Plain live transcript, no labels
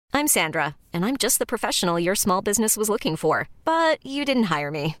I'm Sandra, and I'm just the professional your small business was looking for. But you didn't hire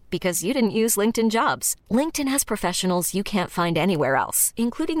me because you didn't use LinkedIn Jobs. LinkedIn has professionals you can't find anywhere else,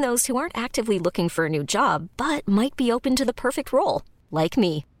 including those who aren't actively looking for a new job, but might be open to the perfect role, like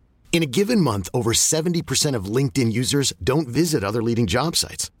me. In a given month, over 70% of LinkedIn users don't visit other leading job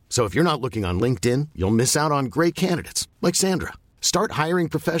sites. So if you're not looking on LinkedIn, you'll miss out on great candidates like Sandra. Start hiring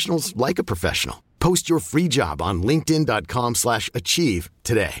professionals like a professional. Post your free job on linkedin.com/achieve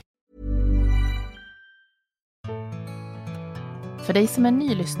today. För dig som är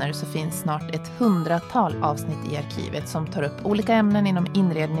ny lyssnare så finns snart ett 100-tal avsnitt i arkivet som tar upp olika ämnen inom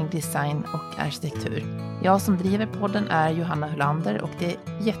inredning, design och arkitektur. Jag som driver podden är Johanna Hylander och det är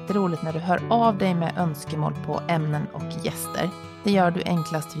jätteroligt när du hör av dig med önskemål på ämnen och gäster. Det gör du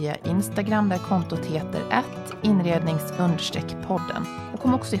enklast via Instagram där kontot heter @inrednings_podden. Och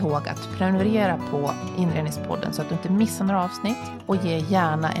kom också ihåg att prenumerera på Inredningspodden så att du inte missar några avsnitt och ge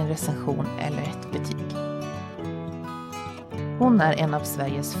gärna en recension eller ett betyg. Hon är en av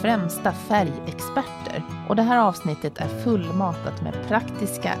Sveriges främsta färgexperter och det här avsnittet är fullmatat med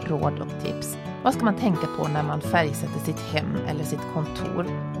praktiska råd och tips. Vad ska man tänka på när man färgsätter sitt hem eller sitt kontor?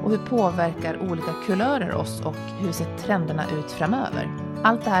 Och hur påverkar olika kulörer oss och hur ser trenderna ut framöver?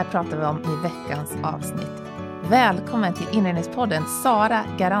 Allt det här pratar vi om i veckans avsnitt. Välkommen till Inredningspodden, Sara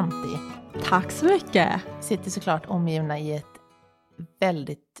Garanti. Tack så mycket. Sitter såklart omgivna i ett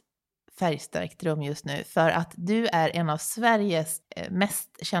väldigt färgstarkt rum just nu för att du är en av Sveriges mest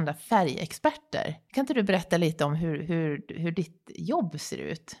kända färgexperter. Kan inte du berätta lite om hur ditt jobb ser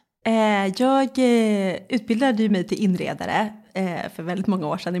ut? Jag utbildade mig till inredare för väldigt många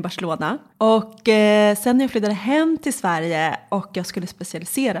år sedan i Barcelona. Och sen när jag flyttade hem till Sverige och jag skulle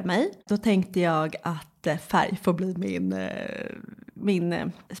specialisera mig, då tänkte jag att färg får bli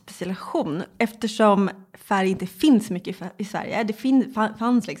min specialisation. Eftersom färg inte finns mycket i Sverige. Det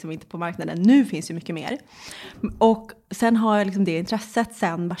fanns liksom inte på marknaden. Nu finns ju mycket mer. Och sen har jag liksom det intresset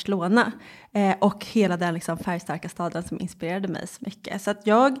sen Barcelona. Och hela den liksom färgstarka staden som inspirerade mig så mycket. Så att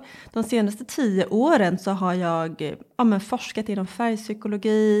de senaste 10 åren så har jag forskat inom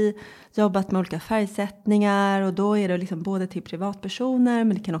färgpsykologi. Jobbat med olika färgsättningar. Och då är det liksom både till privatpersoner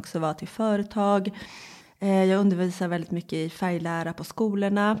men det kan också vara till företag. Jag undervisar väldigt mycket i färglära på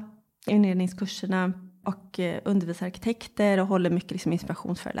skolorna, inredningskurserna och undervisar arkitekter och håller mycket liksom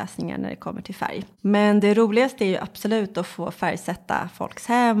inspirationsföreläsningar när det kommer till färg. Men det roligaste är ju absolut att få färgsätta folks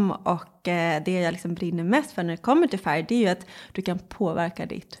hem och det jag liksom brinner mest för när det kommer till färg, det är ju att du kan påverka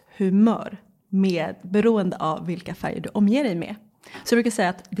ditt humör beroende av vilka färger du omger dig med. Så jag brukar säga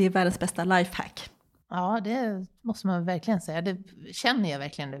att det är världens bästa lifehack. Ja, det måste man verkligen säga. Det känner jag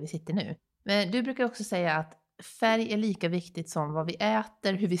verkligen där vi sitter nu. Men du brukar också säga att färg är lika viktigt som vad vi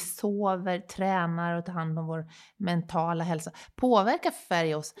äter, hur vi sover, tränar och tar hand om vår mentala hälsa. Påverkar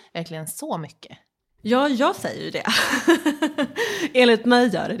färg oss verkligen så mycket? Ja, jag säger ju det. Enligt mig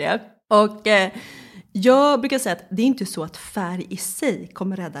gör det. Och jag brukar säga att det är inte så att färg i sig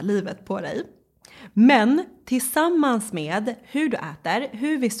kommer rädda livet på dig. Men tillsammans med hur du äter,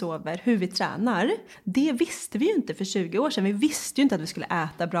 hur vi sover, hur vi tränar, det visste vi ju inte för 20 år sedan. Vi visste ju inte att vi skulle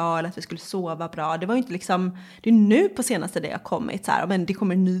äta bra eller att vi skulle sova bra. Det var ju inte liksom, det är nu på senaste det har kommit så här, men det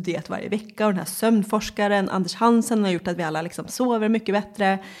kommer en ny diet varje vecka och den här sömnforskaren Anders Hansen har gjort att vi alla liksom sover mycket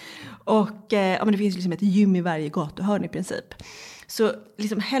bättre. Och men det finns liksom ett gym i varje gatuhörn i princip. Så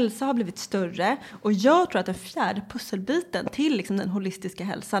liksom hälsa har blivit större och jag tror att den fjärde pusselbiten till liksom den holistiska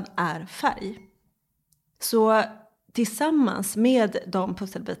hälsan är färg. Så tillsammans med de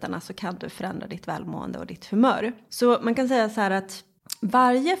pusselbitarna så kan du förändra ditt välmående och ditt humör. Så man kan säga så här att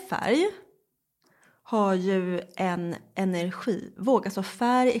varje färg har ju en energivåg. Alltså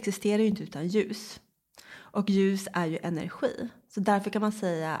färg existerar ju inte utan ljus. Och ljus är ju energi. Så därför kan man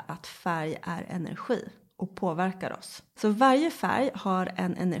säga att färg är energi och påverkar oss. Så varje färg har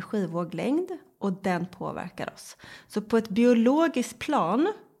en energivåglängd och den påverkar oss. Så på ett biologiskt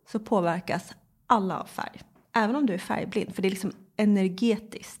plan så påverkas alla av färg. Även om du är färgblind. För det är liksom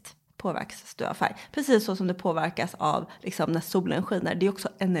energetiskt påverkas du av färg. Precis så som det påverkas av liksom när solen skiner. Det är också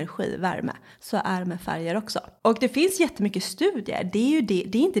energi, värme. Så är med färger också. Och det finns jättemycket studier. Det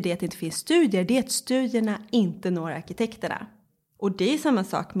är inte det att det inte finns studier. Det är att studierna inte når arkitekterna. Och det är samma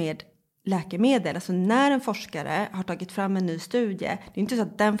sak med läkemedel. Alltså när en forskare har tagit fram en ny studie. Det är inte så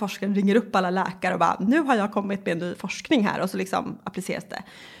att den forskaren ringer upp alla läkare och bara nu har jag kommit med en ny forskning här. Och så liksom appliceras det.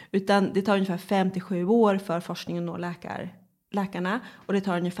 Utan det tar ungefär 5-7 år för forskningen att nå läkarna. Och det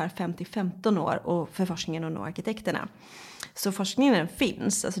tar ungefär 5-15 år för forskningen att nå arkitekterna. Så forskningen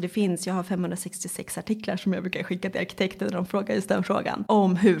finns. Alltså det finns, jag har 566 artiklar som jag brukar skicka till arkitekter när de frågar just den frågan.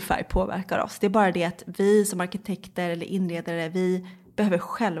 Om hur färg påverkar oss. Det är bara det att vi som arkitekter eller inredare, vi behöver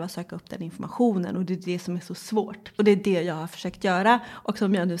själva söka upp den informationen, och det är det som är så svårt. Och det är det jag har försökt göra och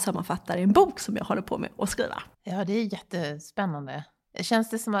som jag nu sammanfattar i en bok som jag håller på med att skriva. Ja, det är jättespännande. Känns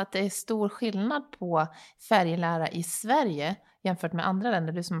det som att det är stor skillnad på färglära i Sverige jämfört med andra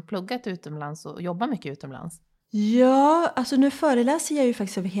länder? Du som har pluggat utomlands och jobbar mycket utomlands. Ja, alltså nu föreläser jag ju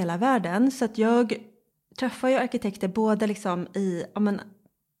faktiskt över hela världen, så att jag träffar ju arkitekter både liksom i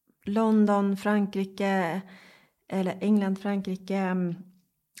London, Frankrike, eller England, Frankrike,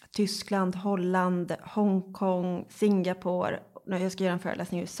 Tyskland, Holland, Hongkong, Singapore. Jag ska göra en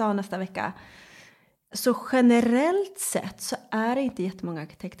föreläsning i USA nästa vecka. Så generellt sett så är det inte jättemånga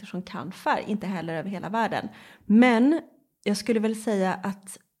arkitekter som kan färg, inte heller över hela världen. Men jag skulle väl säga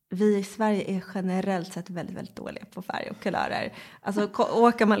att vi i Sverige är generellt sett väldigt, väldigt dåliga på färg och kulörer. Alltså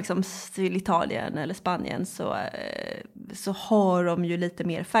åker man liksom till Italien eller Spanien så har de ju lite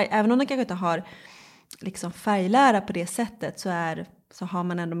mer färg. Även om de kanske inte har liksom färglära på det sättet, så har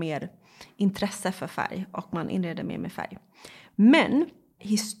man ändå mer intresse för färg och man inreder mer med färg. Men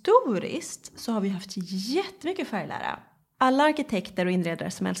historiskt så har vi haft jättemycket färglära. Alla arkitekter och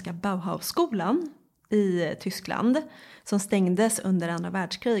inredare som älskar Bauhausskolan i Tyskland, som stängdes under andra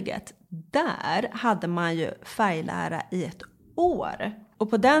världskriget, där hade man ju färglära i ett år. Och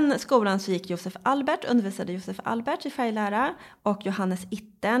på den skolan så gick undervisade Josef Albert i färglära, och Johannes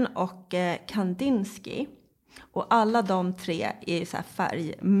Itten och Kandinsky. Och alla de tre är så här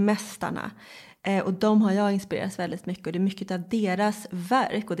färgmästarna. Och de har jag inspirerats väldigt mycket, och det är mycket av deras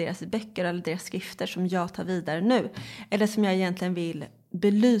verk och deras böcker eller deras skrifter som jag tar vidare nu. Eller som jag egentligen vill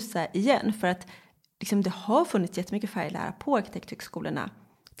belysa igen, för att liksom, det har funnits jättemycket färglära på arkitekthögskolorna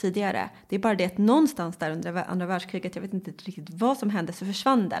tidigare. Det är bara det att någonstans där under andra världskriget, jag vet inte riktigt vad som hände, så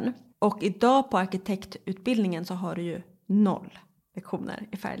försvann den. Och idag på arkitektutbildningen så har du ju 0 lektioner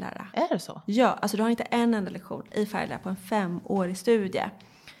i färglära. Är det så? Ja, alltså du har inte en enda lektion i färglära på en 5-årig studie.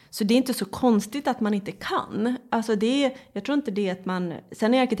 Så det är inte så konstigt att man inte kan. Alltså jag tror inte det att man...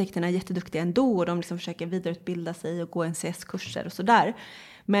 Sen är arkitekterna jätteduktiga ändå, och de liksom försöker vidareutbilda sig och gå NCS-kurser och sådär.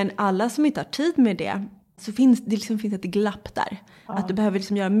 Men alla som inte har tid med det, så finns ett glapp där. Ja. Att du behöver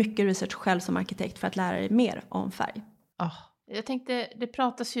liksom göra mycket research själv som arkitekt för att lära dig mer om färg. Jag tänkte, det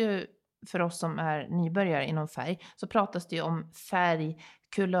pratas ju för oss som är nybörjare inom färg, så pratas det ju om färg,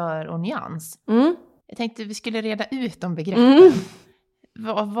 kulör och nyans. Jag tänkte vi skulle reda ut de begreppen.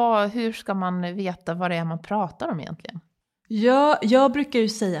 Hur ska man veta vad det är man pratar om egentligen? Ja, jag brukar ju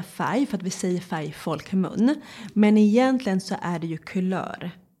säga färg för att vi säger färg i folkmun. Men egentligen så är det ju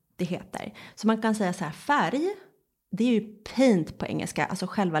kulör det heter. Så man kan säga så här, färg, det är ju paint på engelska. Alltså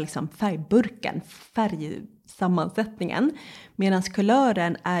själva liksom färgburken, färgsammansättningen. Medan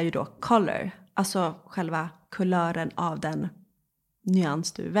kulören är ju då color. Alltså själva kulören av den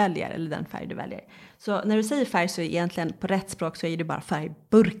nyans du väljer eller den färg du väljer. Så när du säger färg så är egentligen på rätt språk så är det bara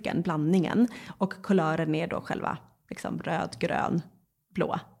färgburken, blandningen. Och kulören är då själva liksom röd, grön,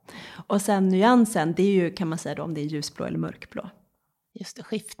 blå. Och sen nyansen, det är ju, kan man säga då, om det är ljusblå eller mörkblå. Just det,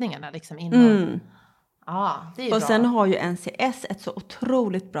 skiftningarna liksom innan. Det är och bra. Sen har ju NCS ett så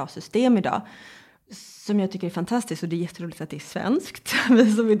otroligt bra system idag som jag tycker är fantastiskt, och det är jätteroligt att det är svenskt.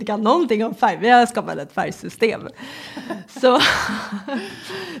 Vi som inte kan någonting om färg, vi har skapat ett färgsystem. Så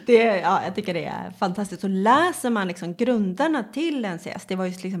jag tycker det är fantastiskt. Så läser man liksom grunderna till NCS, det var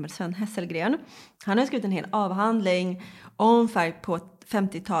ju till exempel Sven Hesselgren. Han har skrivit en hel avhandling om färg på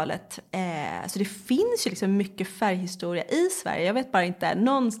 50-talet. Så det finns ju liksom mycket färghistoria i Sverige. Jag vet bara inte,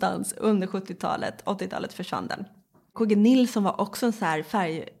 någonstans under 70-talet, 80-talet försvann den. KG Nilsson var också en så här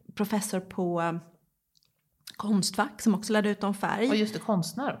färgprofessor på Konstfack som också lärde ut om färg. Och just det,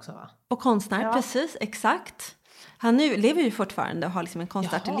 konstnär också va? Och konstnär, precis, exakt. Han lever ju fortfarande och har liksom en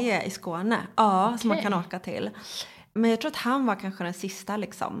konstateljé i Skåne. Ja, okay. Som man kan åka till. Men jag tror att han var kanske den sista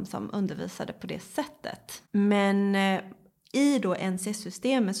liksom, som undervisade på det sättet. Men i då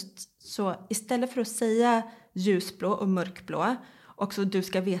NCS-systemet så istället för att säga ljusblå och mörkblå och så du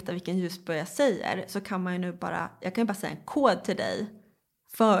ska veta vilken ljusblå jag säger, så kan man ju nu jag kan ju bara säga en kod till dig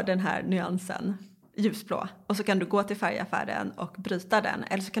för den här nyansen ljusblå. Och så kan du gå till färgaffären och bryta den.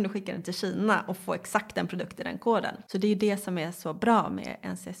 Eller så kan du skicka den till Kina och få exakt den produkt i den koden. Så det är ju det som är så bra med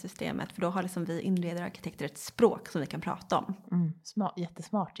NCS-systemet. För då har liksom vi inredare och arkitekter ett språk som vi kan prata om.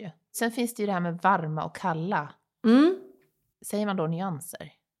 Jättesmart ju. Sen finns det ju det här med varma och kalla. Säger man då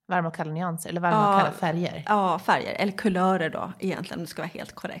nyanser? Varma och kalla nyanser? Eller varma och kalla färger? Ja, färger. Eller kulörer då egentligen, om det ska vara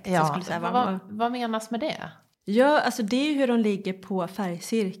helt korrekt. Ja, så skulle säga varma. Vad menas med det? Ja, alltså det är ju hur de ligger på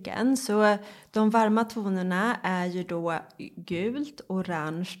färgcirkeln. Så de varma tonerna är ju då gult,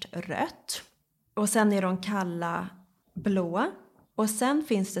 orange, rött. Och sen är de kalla blå. Och sen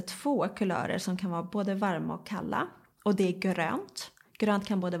finns det 2 kulörer som kan vara både varma och kalla. Och det är grönt. grönt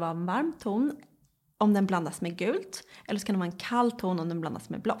kan både vara en varm ton om den blandas med gult, eller så kan det vara en kall ton om den blandas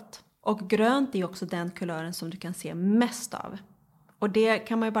med blått. Och grönt är också den kulören som du kan se mest av. Och det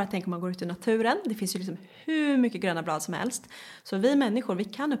kan man ju bara tänka om man går ut i naturen. Det finns ju liksom hur mycket gröna blad som helst. Så vi människor, vi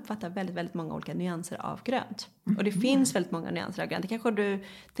kan uppfatta väldigt, väldigt många olika nyanser av grönt. Och det finns väldigt många nyanser av grönt. Det kanske du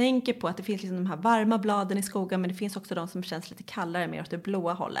tänker på att det finns liksom de här varma bladen i skogen. Men det finns också de som känns lite kallare, mer åt det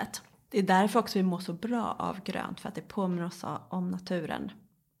blåa hållet. Det är därför också vi mår så bra av grönt. För att det påminner oss om naturen.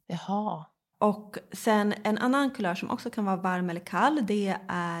 Jaha. Och sen en annan kulör som också kan vara varm eller kall, det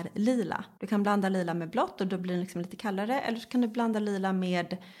är lila. Du kan blanda lila med blått och då blir den liksom lite kallare. Eller så kan du blanda lila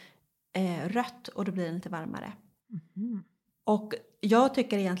med rött och då blir den lite varmare. Mm. Och jag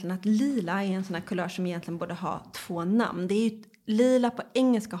tycker egentligen att lila är en sån här kulör som egentligen borde ha 2 namn. Det är ju, lila på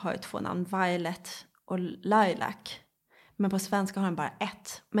engelska har ju 2 namn, violet och lilac. Men på svenska har den bara 1.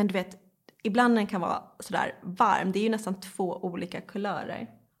 Men du vet, ibland den kan vara sådär varm. Det är ju nästan 2 olika kulörer.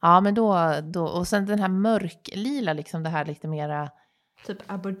 Ja, men då och sen den här mörklila liksom, det här lite mera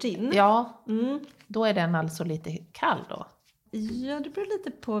Typ aubergine. Ja. Då är den alltså lite kall då. Ja, det beror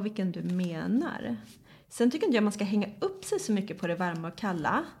lite på vilken du menar. Sen tycker inte jag man ska hänga upp sig så mycket på det varma och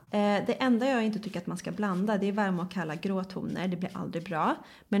kalla. Det enda jag inte tycker att man ska blanda, det är varma och kalla gråtoner. Det blir aldrig bra.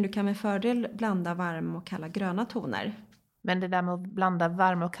 Men du kan med fördel blanda varma och kalla gröna toner. Men det där med att blanda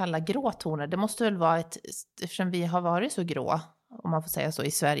varma och kalla gråtoner, det måste väl vara eftersom vi har varit så grå, om man får säga så,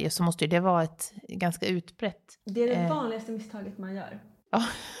 i Sverige, så måste det vara ett ganska utbrett. Det är det vanligaste misstaget man gör. Ja.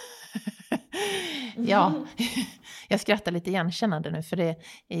 Ja, jag skrattar lite igenkännande nu, för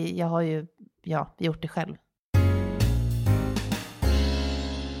jag har ju gjort det själv.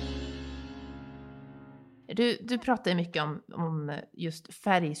 Du pratar ju mycket om just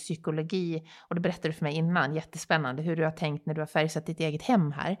färgpsykologi, och det berättade du för mig innan, jättespännande, hur du har tänkt när du har färgsatt ditt eget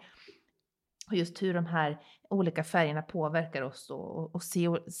hem här. Och just hur de här olika färgerna påverkar oss och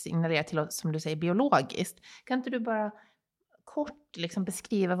signalerar till oss, som du säger, biologiskt. Kan inte du bara kort liksom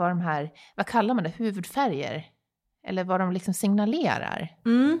beskriva vad kallar man det, huvudfärger? Eller vad de liksom signalerar?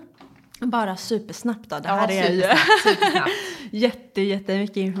 Bara supersnabbt då. Det Ja, här är supersnabbt.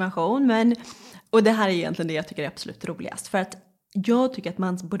 jättemycket information. Och det här är egentligen det jag tycker är absolut roligast. För att jag tycker att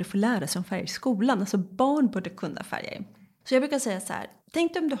man borde få lära sig om färger i skolan. Alltså barn borde kunna färger. Så jag brukar säga så här.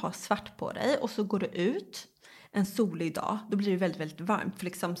 Tänk dig om du har svart på dig och så går du ut en solig dag. Då blir det väldigt, väldigt varmt. För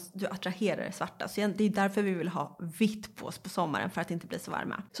liksom du attraherar det svarta. Så det är därför vi vill ha vitt på oss på sommaren. För att det inte blir så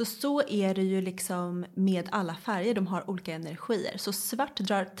varma. Så är det ju liksom med alla färger. De har olika energier. Så svart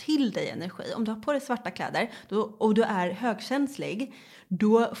drar till dig energi. Om du har på dig svarta kläder och du är högkänslig.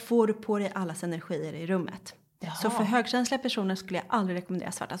 Då får du på dig allas energier i rummet. Jaha. Så för högkänsliga personer skulle jag aldrig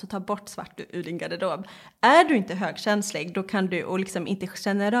rekommendera svart. Alltså ta bort svart ur din garderob. Är du inte högkänslig, då kan du och liksom inte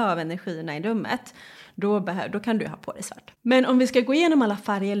känner av energierna i rummet. Då kan du ha på dig svart. Men om vi ska gå igenom alla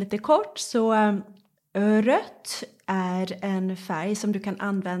färger lite kort. Så rött är en färg som du kan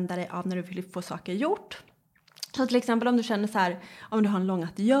använda dig av när du vill få saker gjort. Så till exempel om du känner så här, om du har en lång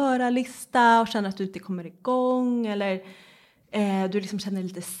att göra-lista och känner att du inte kommer igång, eller du liksom känner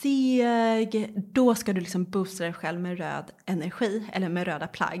lite seg, då ska du liksom boosta dig själv med röd energi eller med röda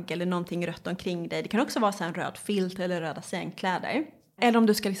plagg eller någonting rött omkring dig. Det kan också vara så en röd filt eller röda sängkläder. Eller om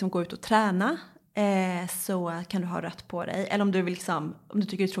du ska liksom gå ut och träna, så kan du ha rött på dig. Eller om du vill liksom, om du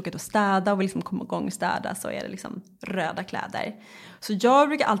tycker det är tråkigt att städa och vill liksom komma igång och städa, så är det liksom röda kläder. Så jag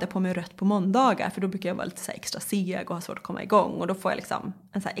brukar alltid ha på mig rött på måndagar, för då brukar jag vara lite så här extra seg och ha svårt att komma igång, och då får jag liksom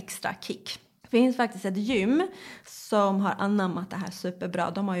en så här extra kick. Det finns faktiskt ett gym som har anammat det här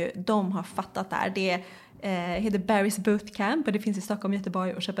superbra. De har fattat det här. Det heter Barry's Bootcamp och det finns i Stockholm,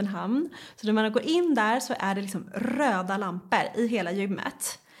 Göteborg och Köpenhamn. Så när man går in där så är det liksom röda lampor i hela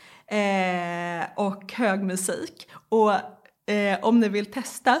gymmet. Och hög musik. Och om ni vill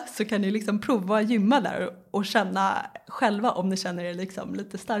testa så kan ni liksom prova att gymma där och känna själva om ni känner er liksom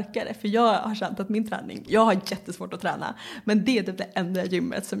lite starkare. För jag har känt att min träning, jag har jättesvårt att träna, men det är typ det enda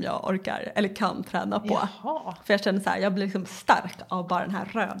gymmet som jag orkar eller kan träna på. Jaha. För jag känner så här, jag blir liksom stark av bara den här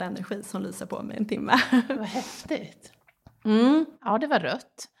röda energin som lyser på mig en timme. Vad häftigt. Mm. Ja, det var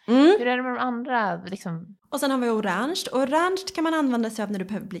rött. Hur är det med de andra liksom? Och sen har vi orange. Orange kan man använda sig av när du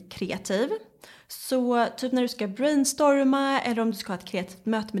behöver bli kreativ. Så typ när du ska brainstorma, eller om du ska ha ett kreativt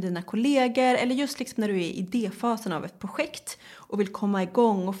möte med dina kollegor, eller just liksom när du är i idéfasen av ett projekt och vill komma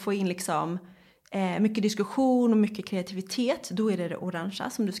igång och få in liksom mycket diskussion och mycket kreativitet, då är det orangea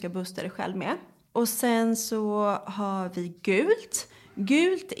som du ska boosta dig själv med. Och sen så har vi gult.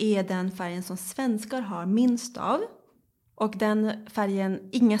 Gult är den färgen som svenskar har minst av. Och den färgen,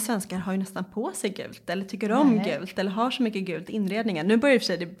 inga svenskar har ju nästan på sig gult eller tycker om gult eller har så mycket gult i inredningen. Nu börjar det för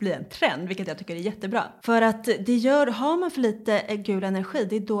sig det bli en trend, vilket jag tycker är jättebra. För att har man för lite gul energi,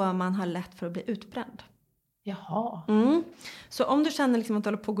 det är då man har lätt för att bli utbränd. Jaha. Så om du känner liksom att du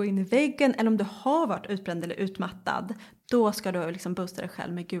håller på att gå in i väggen eller om du har varit utbränd eller utmattad, då ska du liksom boosta dig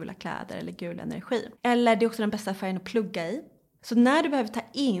själv med gula kläder eller gul energi. Eller det är också den bästa färgen att plugga i. Så när du behöver ta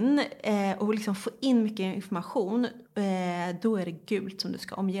in och liksom få in mycket information, då är det gult som du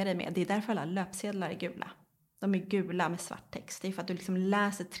ska omge dig med. Det är därför alla löpsedlar är gula. De är gula med svart text. Det är för att du liksom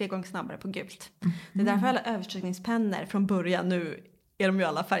läser 3 gånger snabbare på gult. Det är därför alla överstrykningspennor från början, nu är de ju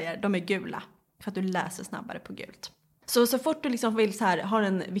alla färger, de är gula. För att du läser snabbare på gult. Så fort du liksom vill ha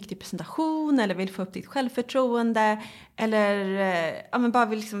en viktig presentation eller vill få upp ditt självförtroende eller bara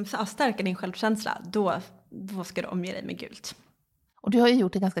vill liksom stärka din självkänsla, då ska du omge dig med gult. Och du har ju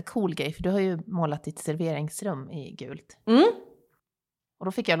gjort en ganska cool grej, för du har ju målat ditt serveringsrum i gult. Och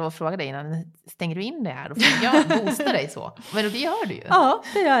då fick jag lov att fråga dig innan, stänger du in det här? Då får jag boosta dig så. Men det gör du ju. Ja,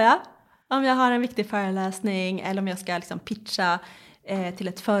 det gör jag. Om jag har en viktig föreläsning eller om jag ska liksom pitcha till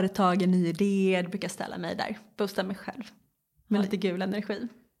ett företag, en ny idé, då brukar jag ställa mig där. Boosta mig själv med lite gul energi.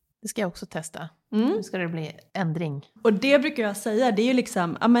 Det ska jag också testa. Nu ska det bli ändring. Och det brukar jag säga, det är ju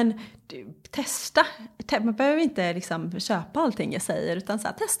liksom, testa. Man behöver inte liksom köpa allting jag säger, utan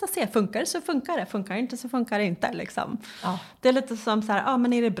testa, se, funkar det så funkar det, funkar det inte så funkar det inte liksom. Ja. Det är lite som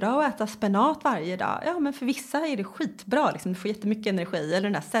men är det bra att äta spenat varje dag? Ja, men för vissa är det skitbra liksom, du får jättemycket energi, eller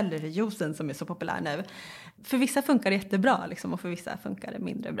den där sellerijuicen som är så populär nu. För vissa funkar det jättebra liksom, och för vissa funkar det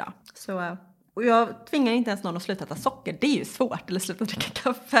mindre bra. Och jag tvingar inte ens någon att sluta äta socker. Det är ju svårt. Eller sluta dricka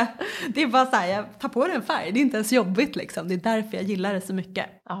kaffe. Det är bara jag tar på det en färg. Det är inte ens jobbigt liksom. Det är därför jag gillar det så mycket.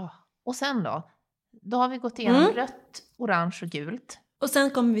 Ja. Och sen då? Då har vi gått igenom rött, orange och gult. Och sen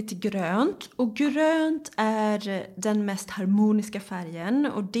kommer vi till grönt. Och grönt är den mest harmoniska färgen.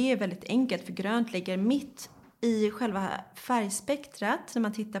 Och det är väldigt enkelt. För grönt ligger mitt i själva färgspektrat. När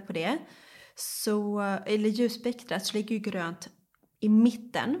man tittar på det. Eller ljusspektrat, så ligger ju grönt i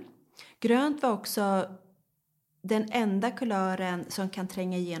mitten. Grönt var också den enda kulören som kan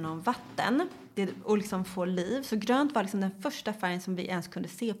tränga igenom vatten och liksom få liv. Så grönt var liksom den första färgen som vi ens kunde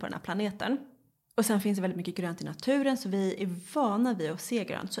se på den här planeten. Och sen finns det väldigt mycket grönt i naturen, så vi är vana vid att se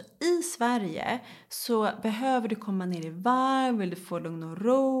grönt. Så i Sverige så behöver du komma ner i varv, vill du få lugn och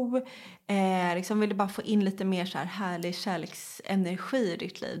ro, vill du bara få in lite mer så här härlig kärleksenergi i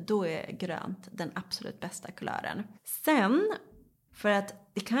ditt liv, då är grönt den absolut bästa kulören. Sen, för att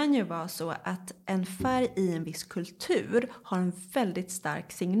det kan ju vara så att en färg i en viss kultur har en väldigt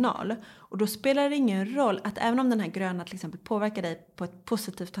stark signal. Och då spelar det ingen roll att även om den här gröna till exempel påverkar dig på ett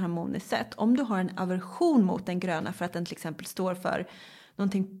positivt och harmoniskt sätt. Om du har en aversion mot den gröna för att den till exempel står för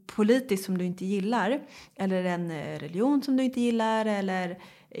någonting politiskt som du inte gillar. Eller en religion som du inte gillar. Eller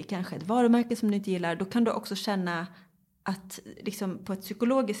kanske ett varumärke som du inte gillar. Då kan du också känna att liksom på ett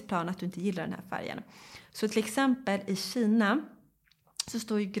psykologiskt plan att du inte gillar den här färgen. Så till exempel i Kina så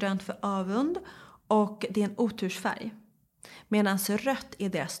står ju grönt för avund och det är en otursfärg. Medan rött är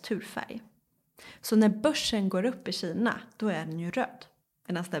deras turfärg. Så när börsen går upp i Kina, då är den ju röd.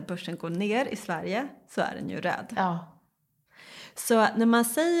 Medan när börsen går ner i Sverige så är den ju röd. Ja. Så när man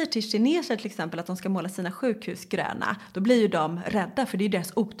säger till kineser till exempel att de ska måla sina sjukhus gröna, då blir ju de rädda för det är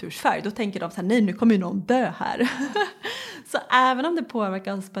deras otursfärg. Då tänker de så här, nej nu kommer ju någon dö här. Så även om det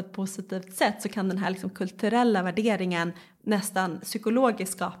påverkar oss på ett positivt sätt så kan den här liksom kulturella värderingen nästan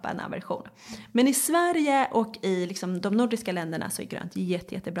psykologiskt skapa en aversion. Men i Sverige och i liksom de nordiska länderna så är grönt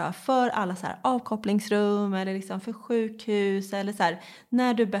jättebra för alla så här avkopplingsrum eller liksom för sjukhus eller så här,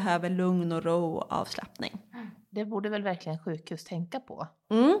 när du behöver lugn och ro och avslappning. Det borde väl verkligen sjukhus tänka på.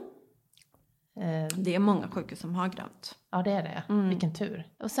 Det är många sjukhus som har grönt. Ja, det är det. Vilken tur.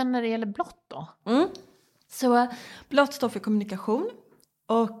 Och sen när det gäller blått då? Så blått står för kommunikation.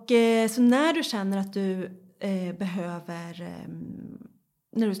 Och så när du känner att du behöver...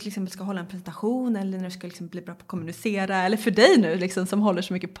 när du till exempel ska hålla en presentation eller när du ska liksom bli bra på att kommunicera. Eller för dig nu liksom, som håller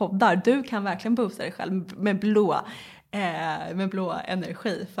så mycket poddar. Du kan verkligen boosta dig själv med blå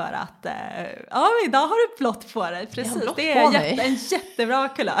energi för att idag har du blått på dig. Precis, det är en jättebra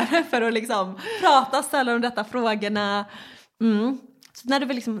kulör för att liksom ställa de rätta frågorna. Så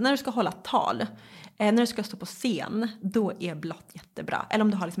när du ska hålla tal, när du ska stå på scen, då är blått jättebra. Eller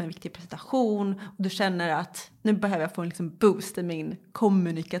om du har liksom en viktig presentation och du känner att nu behöver jag få en liksom boost i min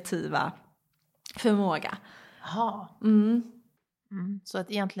kommunikativa förmåga. Jaha. Så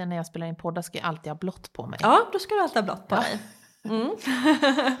att egentligen när jag spelar in poddar ska jag alltid ha blått på mig. Ja, då ska du alltid ha blått på dig.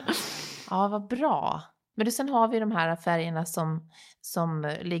 Ja, vad bra. Men sen har vi de här färgerna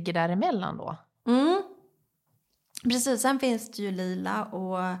som ligger däremellan då. Precis, sen finns det ju lila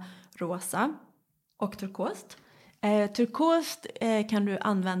och rosa och turkost. Turkost kan du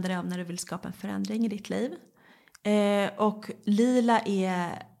använda dig av när du vill skapa en förändring i ditt liv. Och lila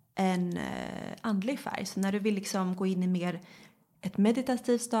är en andlig färg. Så när du vill liksom gå in i mer ett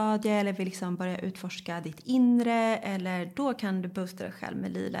meditativt stadie eller vill liksom börja utforska ditt inre, eller då kan du boosta dig själv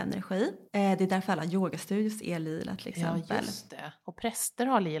med lila energi. Det är därför alla yogastudios är lila till exempel. Ja, just det. Och präster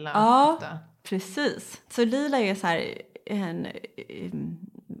har lila. Ja, ofta. precis. Så lila är så här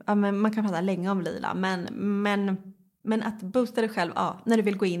man kan prata länge om lila, men att boosta dig själv, när du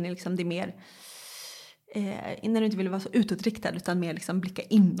vill gå in i liksom det mer när du inte vill vara så utåtriktad utan mer liksom blicka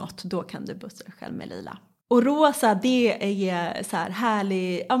inåt, då kan du boosta dig själv med lila. Och rosa, det är så här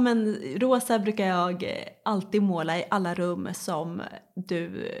härlig, rosa brukar jag alltid måla i alla rum som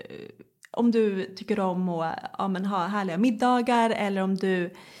om du tycker om att ha härliga middagar, eller om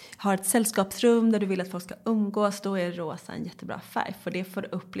du har ett sällskapsrum där du vill att folk ska umgås, då är rosa en jättebra färg, för det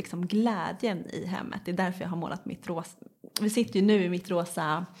får upp liksom glädjen i hemmet. Det är därför jag har målat mitt rosa. Vi sitter ju nu i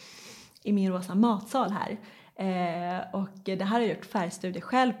min rosa matsal här. Och det här har jag gjort färgstudier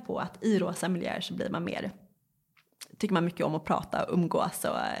själv på, att i rosa miljöer så blir man tycker man mycket om att prata och umgås,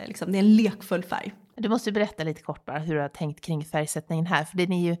 och liksom, det är en lekfull färg. Du måste ju berätta lite kort bara hur du har tänkt kring färgsättningen här, för det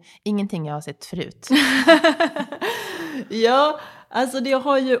är ju ingenting jag har sett förut. Ja, alltså jag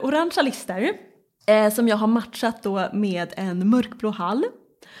har ju orangea lister som jag har matchat då med en mörkblå hall.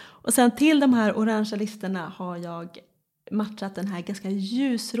 Och sen till de här orangea listerna har jag matchat den här ganska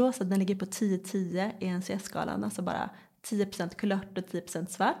ljusrosa, den ligger på 10-10 i NCS-skalan, alltså bara 10% kulört och 10%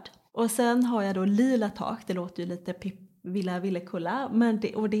 svart. Och sen har jag då lila tak, det låter ju lite Villa Villekulla,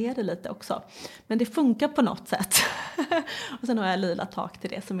 och det är det lite också. Men det funkar på något sätt. Och sen har jag lila tak till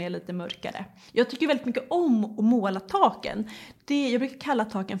det som är lite mörkare. Jag tycker väldigt mycket om att måla taken. Jag brukar kalla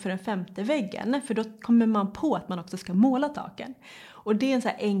taken för den femte väggen, för då kommer man på att man också ska måla taken. Och det är en så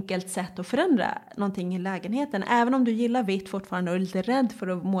här enkelt sätt att förändra någonting i lägenheten. Även om du gillar vitt fortfarande och är lite rädd för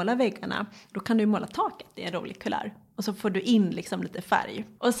att måla väggarna, då kan du måla taket i en rolig kulör. Och så får du in liksom lite färg.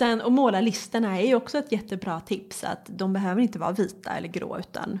 Och sen att måla listerna är ju också ett jättebra tips. Att de behöver inte vara vita eller grå,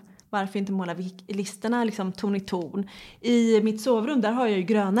 utan varför inte måla listerna liksom ton i ton. I mitt sovrum där har jag ju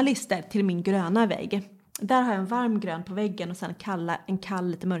gröna lister till min gröna vägg. Där har jag en varm grön på väggen och sen en kall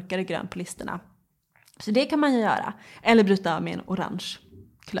lite mörkare grön på listerna. Så det kan man ju göra. Eller bryta av med en orange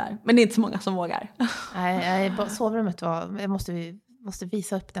kulör. Men det är inte så många som vågar. Nej, sovrummet måste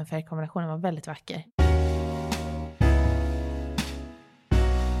visa upp den färgkombinationen, var väldigt vacker.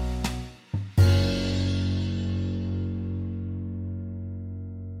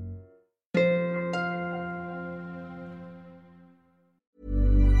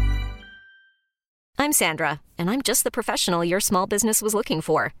 I'm Sandra, and I'm just the professional your small business was looking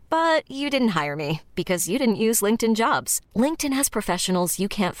for. But you didn't hire me because you didn't use LinkedIn Jobs. LinkedIn has professionals you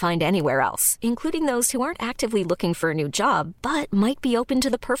can't find anywhere else, including those who aren't actively looking for a new job, but might be open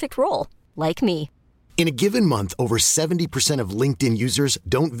to the perfect role, like me. In a given month, over 70% of LinkedIn users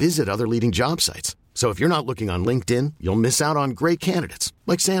don't visit other leading job sites. So if you're not looking on LinkedIn, you'll miss out on great candidates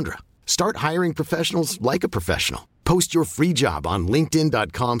like Sandra. Start hiring professionals like a professional. Post your free job on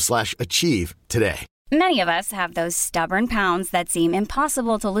linkedin.com/achieve today. Many of us have those stubborn pounds that seem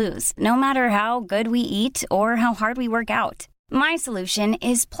impossible to lose, no matter how good we eat or how hard we work out. My solution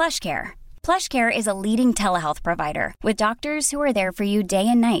is PlushCare. PlushCare is a leading telehealth provider with doctors who are there for you day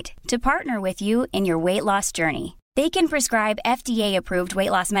and night to partner with you in your weight loss journey. They can prescribe FDA-approved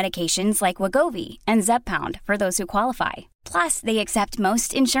weight loss medications like Wegovy and Zepbound for those who qualify. Plus, they accept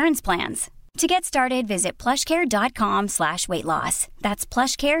most insurance plans. To get started, visit plushcare.com/weightloss. That's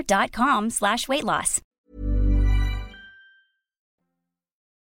plushcare.com/weightloss.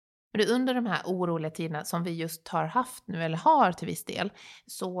 Under de här oroliga tiderna som vi just har haft nu, eller har till viss del,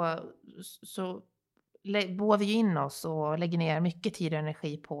 så boar vi in oss och lägger ner mycket tid och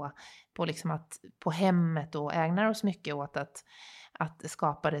energi på liksom på hemmet, och ägnar oss mycket åt att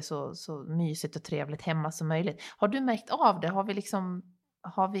skapa det så mysigt och trevligt hemma som möjligt. Har du märkt av det?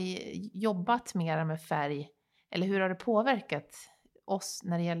 Har vi jobbat mer med färg, eller hur har det påverkat oss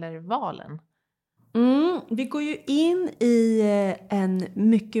när det gäller valen? Vi går ju in i en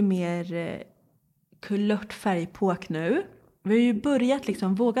mycket mer kulört färgpåk nu. Vi har ju börjat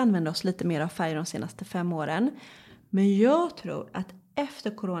liksom våga använda oss lite mer av färg de senaste 5 åren. Men jag tror att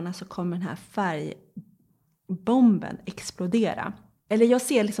efter corona så kommer den här färgbomben explodera. Eller jag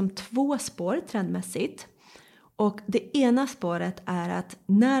ser liksom 2 spår trendmässigt. Och det ena spåret är att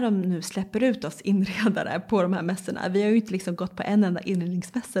när de nu släpper ut oss inredare på de här mässorna. Vi har ju inte liksom gått på en enda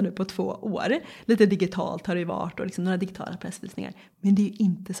inredningsmässa nu på 2 år. Lite digitalt har det ju varit och liksom några digitala pressvisningar. Men det är ju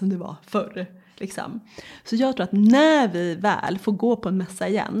inte som det var förr. Liksom. Så jag tror att när vi väl får gå på en mässa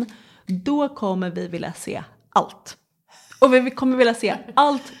igen, då kommer vi vilja se allt. Och vi kommer vilja se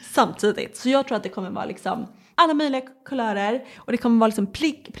allt samtidigt. Så jag tror att det kommer vara liksom alla möjliga kulörer. Och det kommer vara liksom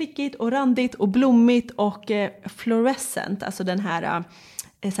prickigt och randigt och blommigt och fluorescent. Alltså den här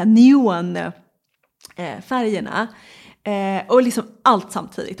neonfärgerna. Och liksom allt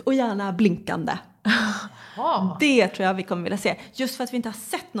samtidigt. Och gärna blinkande. Det tror jag vi kommer vilja se. Just för att vi inte har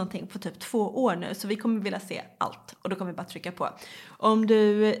sett någonting på typ 2 år nu. Så vi kommer vilja se allt. Och då kommer vi bara trycka på. Om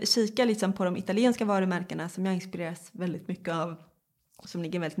du kikar liksom på de italienska varumärkena som jag inspireras väldigt mycket av. Som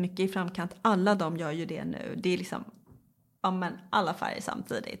ligger väldigt mycket i framkant. Alla de gör ju det nu. Det är liksom alla färger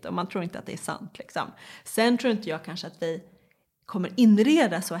samtidigt. Och man tror inte att det är sant liksom. Sen tror inte jag kanske att vi kommer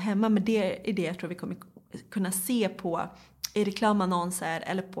inreda så hemma. Men det är det jag tror vi kommer kunna se på i reklamannonser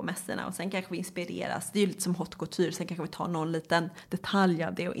eller på mässorna. Och sen kanske vi inspireras. Det är ju lite som haute couture. Sen kanske vi tar någon liten detalj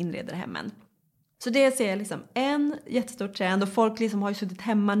av det och inreder hemmen. Så det ser jag liksom en jättestor trend. Och folk liksom har ju suttit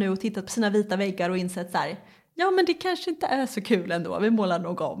hemma nu och tittat på sina vita väggar och insett så här. Ja, men det kanske inte är så kul ändå. Vi målar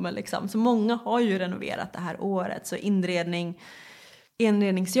nog om liksom. Så många har ju renoverat det här året. Så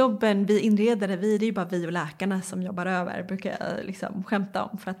inredningsjobben, vi inredare, det är ju bara vi och läkarna som jobbar över. Brukar jag liksom skämta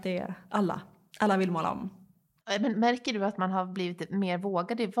om. För att det är alla vill måla om. Men märker du att man har blivit mer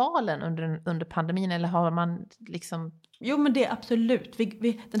vågad i valen under pandemin? Eller har man liksom... Jo, men det är absolut.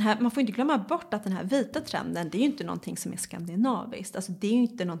 Man får inte glömma bort att den här vita trenden, det är ju inte någonting som är skandinaviskt. Alltså det är ju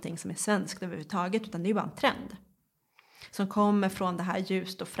inte någonting som är svenskt överhuvudtaget, utan det är ju bara en trend. Som kommer från det här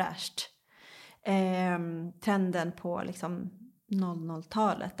ljust och fräscht. Trenden på liksom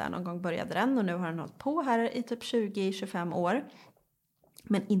 00-talet, där någon gång började den. Och nu har den hållit på här i typ 20-25 år.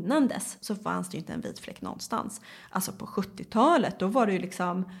 Men innan dess så fanns det ju inte en vit fläck någonstans. Alltså på 70-talet, då var det ju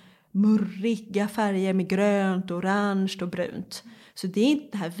liksom murriga färger med grönt, orange och brunt. Så det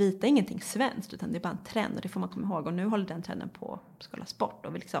här vita är ingenting svenskt, utan det är bara en trend. Och det får man komma ihåg. Och nu håller den trenden på att skalas bort.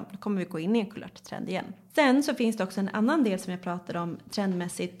 Och nu kommer vi gå in i en kulört trend igen. Sen så finns det också en annan del som jag pratade om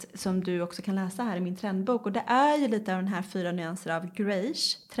trendmässigt. Som du också kan läsa här i min trendbok. Och det är ju lite av den här 4 nyanser av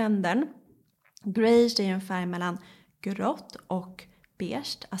greige, trenden. Greige är ju en färg mellan grått och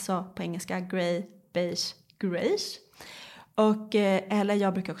beige. Alltså på engelska grey, beige, greige. Och eller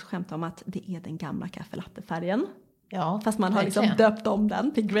jag brukar också skämta om att det är den gamla kaffelattefärgen. Ja, fast man har liksom döpt om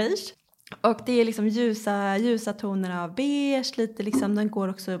den till greige. Och det är liksom ljusa toner av beige. Lite liksom, den går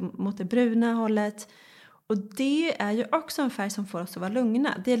också mot det bruna hållet. Och det är ju också en färg som får oss att vara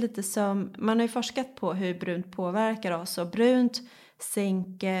lugna. Det är lite som, man har ju forskat på hur brunt påverkar oss. Och brunt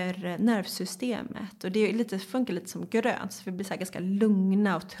sänker nervsystemet. Och det funkar lite som grönt. Så vi blir så här ganska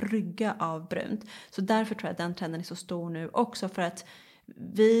lugna och trygga av brunt. Så därför tror jag att den trenden är så stor nu också. För att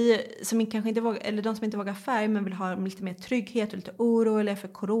vi som kanske inte vågar, eller de som inte vågar färg men vill ha lite mer trygghet och lite orolig för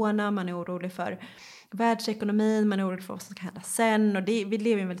corona. Man är orolig för världsekonomin, man är orolig för vad som ska hända sen. Och vi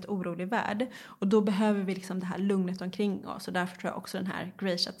lever i en väldigt orolig värld. Och då behöver vi liksom det här lugnet omkring oss. Och därför tror jag också den här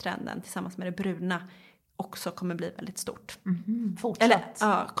greige trenden tillsammans med det bruna också kommer bli väldigt stort. Fortsatt? Eller,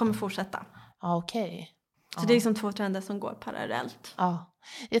 ja, kommer fortsätta. Ja, okej. Så det är liksom 2 trender som går parallellt. Ja.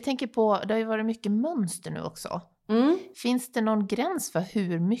 Jag tänker på, det har ju varit mycket mönster nu också. Finns det någon gräns för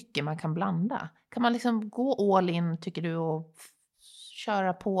hur mycket man kan blanda? Kan man liksom gå all in, tycker du, och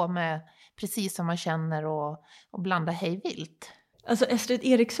köra på med precis som man känner och blanda hej vilt? Alltså Estrid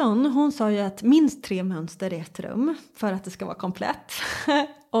Eriksson, hon sa ju att minst 3 mönster i ett rum för att det ska vara komplett.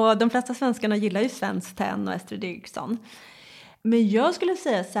 Och de flesta svenskarna gillar ju Svenskt Tenn och Estrid Eriksson. Men jag skulle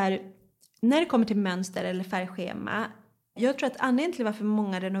säga så här, när det kommer till mönster eller färgschema, jag tror att anledningen till varför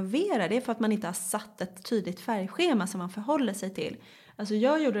många renoverar det är för att man inte har satt ett tydligt färgschema som man förhåller sig till. Alltså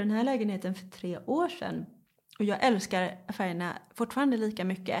jag gjorde den här lägenheten för 3 år sedan. Och jag älskar färgerna fortfarande lika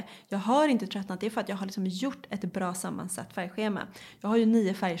mycket. Jag har inte tröttnat, det är för att jag har liksom gjort ett bra sammansatt färgschema. Jag har ju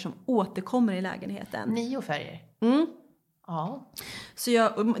 9 färger som återkommer i lägenheten. 9 färger? Ja. Så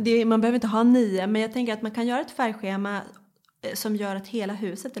man behöver inte ha 9, men jag tänker att man kan göra ett färgschema som gör att hela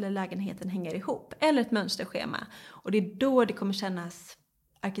huset eller lägenheten hänger ihop. Eller ett mönsterschema. Och det är då det kommer kännas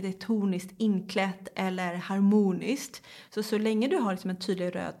arkitektoniskt inklätt eller harmoniskt. Så länge du har liksom en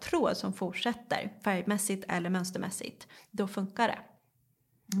tydlig röd tråd som fortsätter färgmässigt eller mönstermässigt, då funkar det.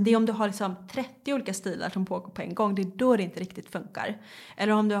 Det är om du har liksom 30 olika stilar som pågår på en gång, det är då det inte riktigt funkar.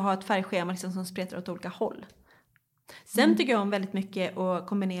 Eller om du har ett färgschema liksom som spretar åt olika håll. Sen tycker jag om väldigt mycket att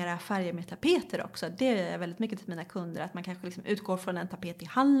kombinera färger med tapeter också. Det är väldigt mycket till mina kunder. Att man kanske liksom utgår från en tapet i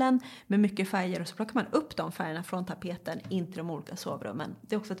hallen med mycket färger. Och så plockar man upp de färgerna från tapeten in till de olika sovrummen.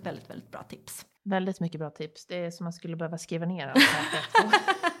 Det är också ett väldigt, väldigt bra tips. Väldigt mycket bra tips. Det är som man skulle behöva skriva ner.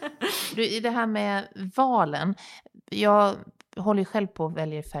 I det här med valen. Jag håller ju själv på att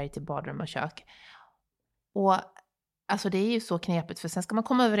välja färg till badrum och kök. Och alltså det är ju så knepigt, för sen ska man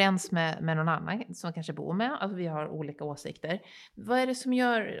komma överens med någon annan som man kanske bor med. Alltså vi har olika åsikter. Vad är det som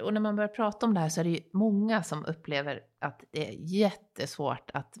gör, och när man börjar prata om det här så är det ju många som upplever att det är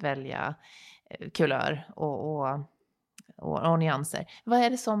jättesvårt att välja kulör och nyanser. Vad är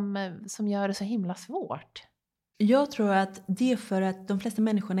det som gör det så himla svårt? Jag tror att det är för att de flesta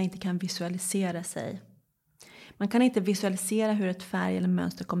människorna inte kan visualisera sig. Man kan inte visualisera hur ett färg eller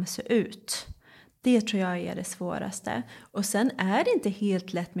mönster kommer se ut. Det tror jag är det svåraste. Och sen är det inte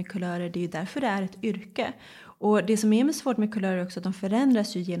helt lätt med kulörer, det är ju därför det är ett yrke. Och det som är svårt med kulörer är också att de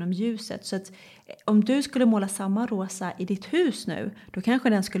förändras ju genom ljuset. Så att om du skulle måla samma rosa i ditt hus nu, då kanske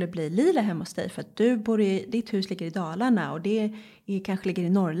den skulle bli lila hemma hos dig. För att ditt hus ligger i Dalarna och det kanske ligger i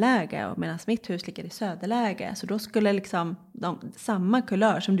norrläge, medan mitt hus ligger i söderläge. Så då skulle liksom samma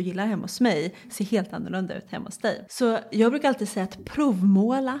kulör som du gillar hemma hos mig se helt annorlunda ut hemma hos dig. Så jag brukar alltid säga att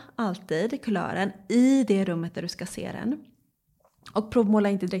provmåla alltid kulören i det rummet där du ska se den. Och provmåla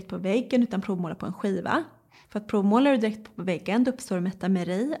inte direkt på väggen utan provmåla på en skiva. För att provmålar du direkt på väggen, då uppstår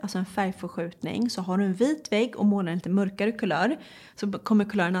metameri, alltså en färgförskjutning. Så har du en vit vägg och målar en lite mörkare kulör, så kommer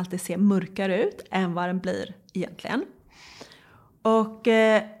kulören alltid se mörkare ut än vad den blir egentligen. Och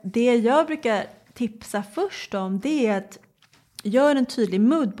det jag brukar tipsa först om, det är att gör en tydlig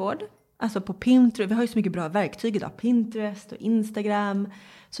moodboard. Alltså på Pinterest, vi har ju så mycket bra verktyg idag, Pinterest och Instagram.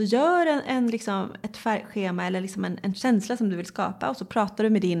 Så gör ett färgschema eller liksom en känsla som du vill skapa, och så pratar du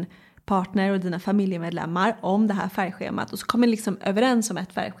med din partner och dina familjemedlemmar om det här färgschemat. Och så kommer ni liksom överens om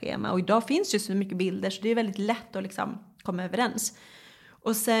ett färgschema. Och idag finns ju så mycket bilder så det är väldigt lätt att liksom komma överens.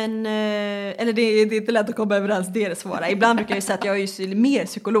 Och sen, eller det är inte lätt att komma överens, det är det svåra. Ibland brukar jag säga att jag är ju mer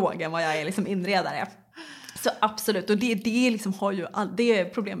psykolog än vad jag är liksom inredare. Så absolut, och det liksom har ju det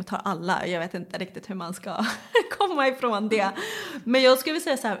problemet har alla. Jag vet inte riktigt hur man ska komma ifrån det. Men jag skulle vilja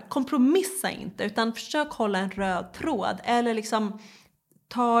säga så här, kompromissa inte, utan försök hålla en röd tråd. Eller liksom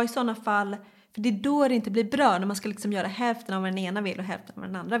ta i sådana fall, för det är då det inte blir bra, när man ska liksom göra hälften av vad den ena vill och hälften av vad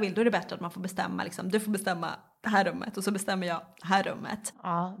den andra vill. Då är det bättre att man får bestämma, liksom, du får bestämma det här rummet och så bestämmer jag det här rummet.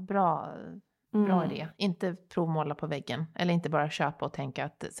 Ja, bra idé. Inte provmåla på väggen, eller inte bara köpa och tänka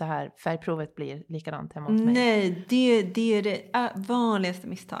att så här färgprovet blir likadant hemma hos mig. Nej, det är det vanligaste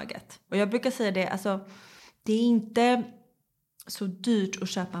misstaget. Och jag brukar säga det, alltså det är inte så dyrt att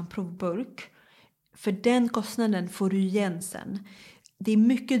köpa en provburk, för den kostnaden får du igen sen. Det är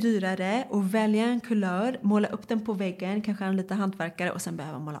mycket dyrare att välja en kulör, måla upp den på väggen, kanske en liten hantverkare och sen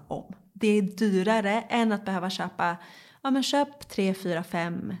behöva måla om. Det är dyrare än att behöva köpa, köp 3, 4,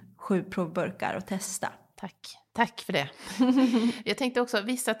 5, 7 provburkar och testa. Tack för det. Jag tänkte också,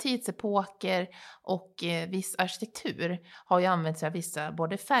 vissa tidsepoker och viss arkitektur har ju använt sig av vissa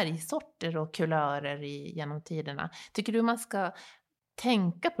både färgsorter och kulörer genom tiderna. Tycker du man ska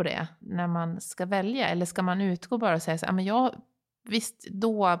tänka på det när man ska välja? Eller ska man utgå bara och säga så här, visst,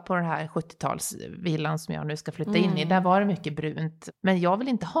 då på den här 70-talsvillan som jag nu ska flytta in i, där var det mycket brunt. Men jag vill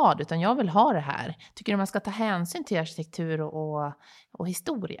inte ha det, utan jag vill ha det här. Tycker du man ska ta hänsyn till arkitektur och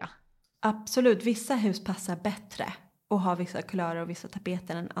historia? Absolut, vissa hus passar bättre och har vissa kulörer och vissa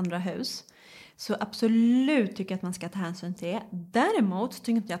tapeter än andra hus. Så absolut tycker jag att man ska ta hänsyn till det. Däremot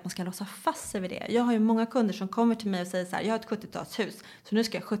tycker jag inte att man ska låsa fast sig vid det. Jag har ju många kunder som kommer till mig och säger så här, jag har ett 70-talshus så nu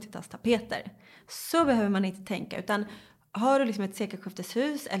ska jag ha 70-talstapeter. Så behöver man inte tänka, utan har du liksom ett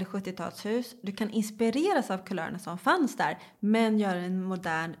sekelskifteshus eller 70-talshus, du kan inspireras av kulörerna som fanns där, men göra en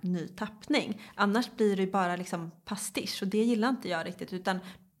modern ny tappning. Annars blir det bara liksom pastisch, och det gillar inte jag riktigt, utan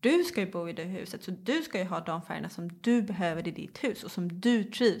du ska ju bo i det huset, så du ska ju ha de färgerna som du behöver i ditt hus och som du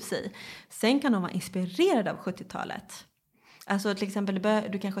trivs i. Sen kan de vara inspirerade av 70-talet. Alltså till exempel,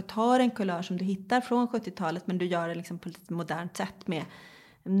 du kanske tar en kulör som du hittar från 70-talet, men du gör det liksom på ett lite modernt sätt med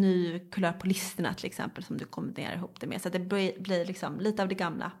en ny kulör på listerna till exempel som du kombinerar ihop det med. Så att det blir liksom lite av det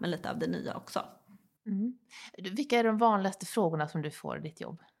gamla men lite av det nya också. Vilka är de vanligaste frågorna som du får i ditt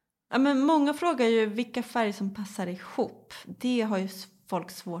jobb? Ja, men många frågar ju vilka färger som passar ihop. Det har ju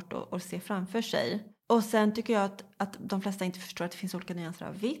folk svårt att se framför sig. Och sen tycker jag att de flesta inte förstår att det finns olika nyanser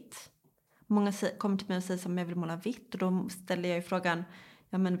av vitt. Många kommer till mig och säger som jag vill måla vitt. Och då ställer jag ju frågan,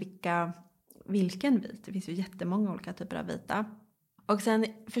 ja men vilken vit? Det finns ju jättemånga olika typer av vita. Och sen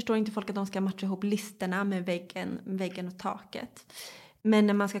förstår inte folk att de ska matcha ihop listerna med väggen och taket. Men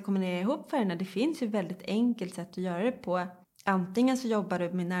när man ska kombinera ihop färgerna, det finns ju väldigt enkelt sätt att göra det på. Antingen så jobbar du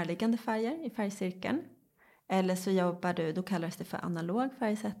med närliggande färger i färgcirkeln. Eller så jobbar du, då kallas det för analog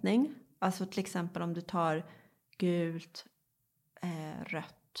färgsättning. Alltså till exempel om du tar gult,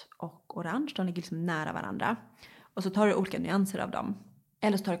 rött och orange. De ligger liksom nära varandra. Och så tar du olika nyanser av dem.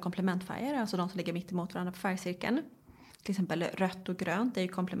 Eller så tar du komplementfärger, alltså de som ligger mitt emot varandra på färgcirkeln. till exempel rött och grönt är ju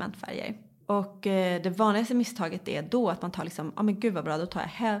komplementfärger. Och det vanligaste misstaget är då att man tar liksom, men gud vad bra, då tar jag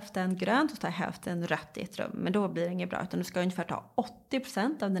hälften grönt och tar jag hälften rött i ett rum. Men då blir det inget bra, utan du ska ungefär ta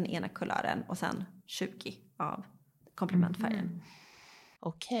 80% av den ena kulören och sen 20% av komplementfärgen.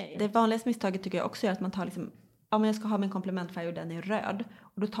 Okej. Det vanligaste misstaget tycker jag också är att man tar liksom, men jag ska ha min komplementfärg och den är röd.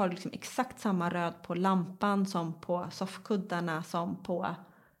 Och då tar du liksom exakt samma röd på lampan som på soffkuddarna som på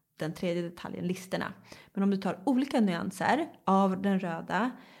den tredje detaljen, listerna. Men om du tar olika nyanser av den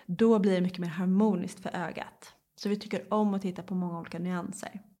röda, då blir det mycket mer harmoniskt för ögat. Så vi tycker om att titta på många olika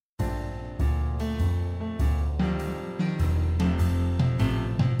nyanser.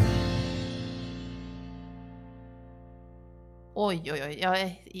 Oj.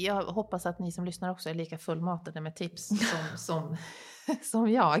 Jag hoppas att ni som lyssnar också är lika fullmatade med tips som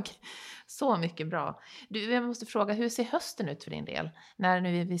jag. Så mycket bra. Jag måste fråga, hur ser hösten ut för din del? När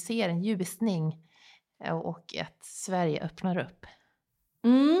nu vi ser en ljusning och att Sverige öppnar upp.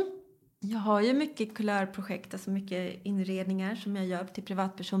 Jag har ju mycket kulörprojekt, alltså mycket inredningar som jag gör till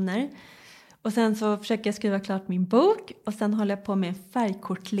privatpersoner. Och sen så försöker jag skriva klart min bok. Och sen håller jag på med en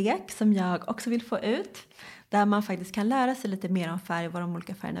färgkortlek som jag också vill få ut. Där man faktiskt kan lära sig lite mer om färg och vad de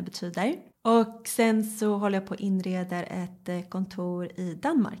olika färgerna betyder. Och sen så håller jag på att inreda ett kontor i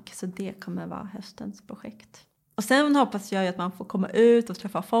Danmark. Så det kommer vara höstens projekt. Och sen hoppas jag att man får komma ut och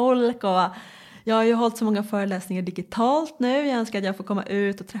träffa folk. Och jag har ju hållit så många föreläsningar digitalt nu. Jag önskar att jag får komma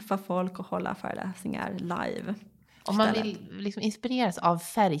ut och träffa folk och hålla föreläsningar live. Om man vill liksom inspireras av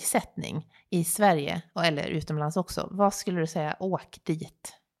färgsättning i Sverige eller utomlands också, vad skulle du säga, åk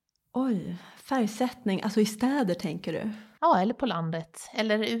dit? Oj, färgsättning, alltså i städer tänker du? Ja, eller på landet,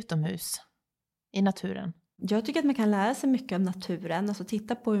 eller utomhus, i naturen. Jag tycker att man kan lära sig mycket om naturen, alltså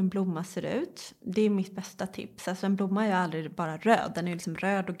titta på hur en blomma ser ut. Det är mitt bästa tips, alltså en blomma är ju aldrig bara röd, den är ju liksom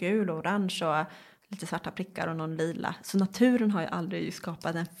röd och gul och orange och lite svarta prickar och någon lila. Så naturen har ju aldrig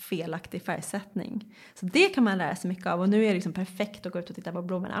skapat en felaktig färgsättning. Så det kan man lära sig mycket av och nu är det liksom perfekt att gå ut och titta på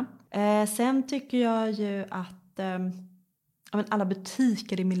blommorna. Sen tycker jag ju att alla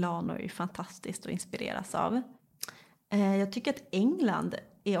butiker i Milano är ju fantastiskt att inspireras av. Jag tycker att England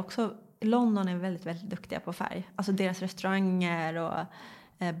är också, London är väldigt, väldigt duktiga på färg. Alltså deras restauranger och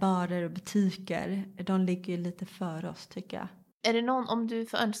barer och butiker, de ligger ju lite före oss tycker jag. Är det någon, om du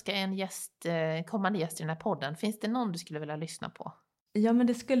får önska en kommande gäst i den här podden, finns det någon du skulle vilja lyssna på? Ja, men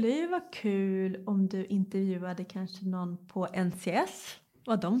det skulle ju vara kul om du intervjuade kanske någon på NCS,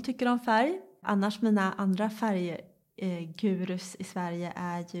 vad de tycker om färg. Annars mina andra färggurus i Sverige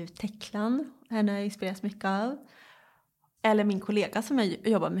är ju Teklan, henne har jag inspirerats mycket av. Eller min kollega som jag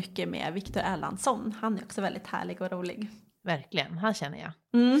jobbar mycket med, Viktor Erlandsson, han är också väldigt härlig och rolig. Verkligen, han känner jag.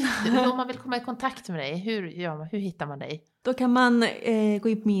 Om man vill komma i kontakt med dig, hur hittar man dig? Då kan man gå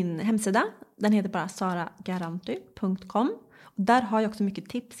in på min hemsida. Den heter bara saragaranty.com. Där har jag också mycket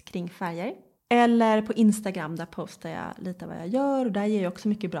tips kring färger. Eller på Instagram, där postar jag lite vad jag gör. Och där ger jag också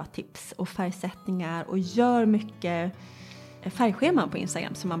mycket bra tips och färgsättningar. Och gör mycket färgscheman på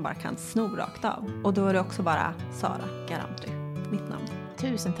Instagram som man bara kan sno rakt av. Och då är det också bara Sara Garanty, mitt namn.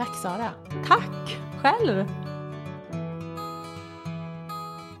 Tusen tack Sara. Tack själv!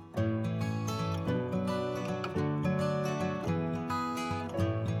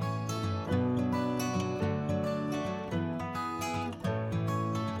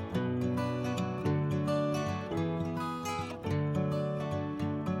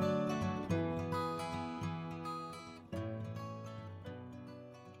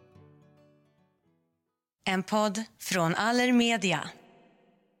 En podd från Allermedia.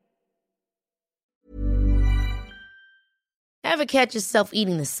 Ever catch yourself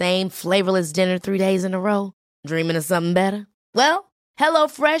eating the same flavorless dinner 3 days in a row? Dreaming of something better? Well,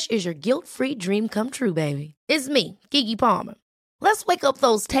 HelloFresh is your guilt-free dream come true, baby. It's me, Keke Palmer. Let's wake up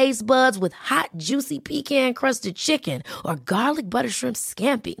those taste buds with hot, juicy pecan-crusted chicken or garlic butter shrimp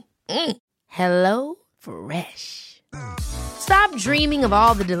scampi. Hello Fresh. Stop dreaming of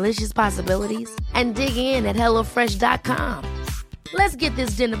all the delicious possibilities and dig in at HelloFresh.com. Let's get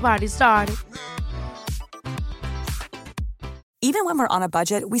this dinner party started. Even when we're on a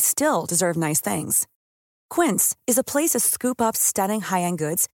budget, we still deserve nice things. Quince is a place to scoop up stunning high-end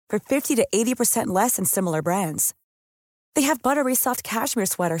goods for 50 to 80% less than similar brands. They have buttery soft cashmere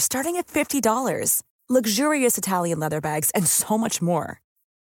sweaters starting at $50, luxurious Italian leather bags, and so much more.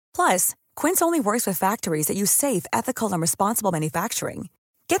 Plus, Quince only works with factories that use safe, ethical, and responsible manufacturing.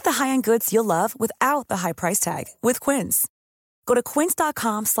 Get the high-end goods you'll love without the high price tag with Quince. Go to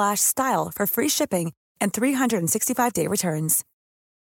quince.com/style for free shipping and 365-day returns.